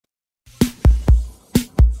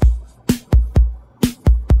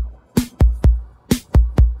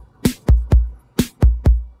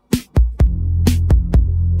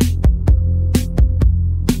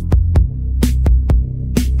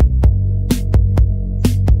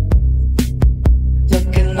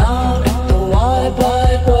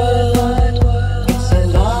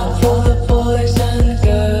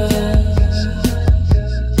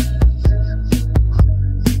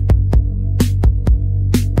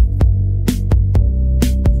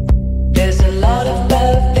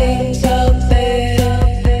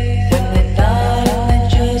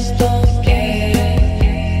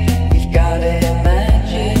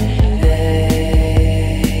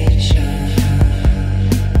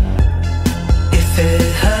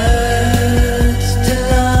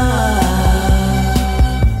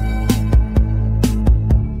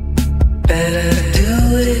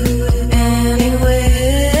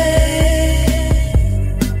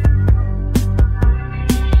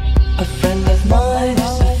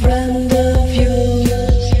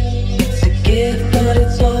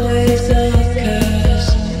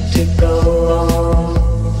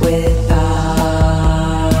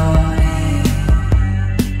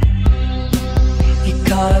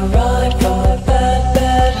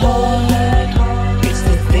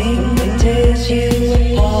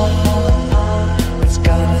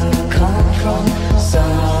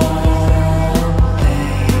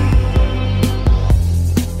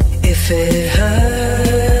it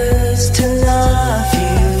hurts to love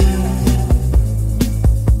you,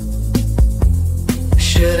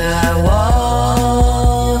 should I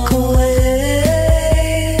walk away?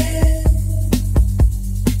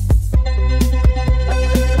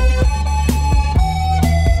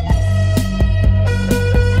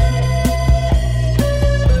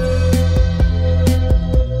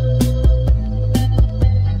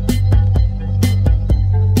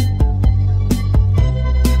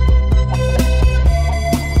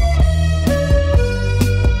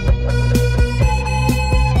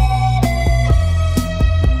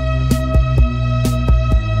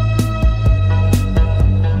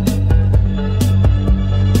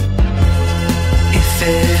 If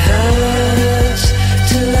it hurts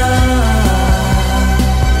to love,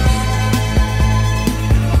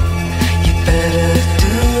 you better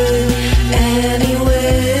do it anyway.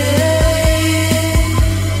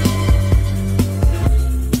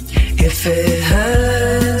 If it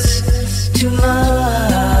hurts too much,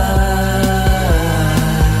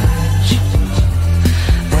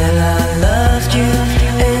 then I loved you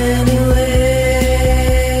anyway.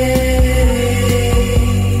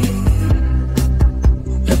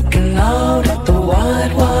 Looking out at the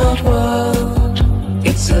wide, wide world,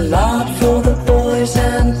 it's a lot for the boys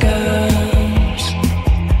and girls.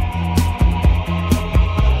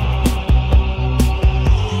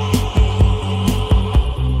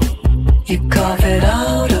 You carve it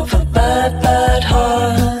out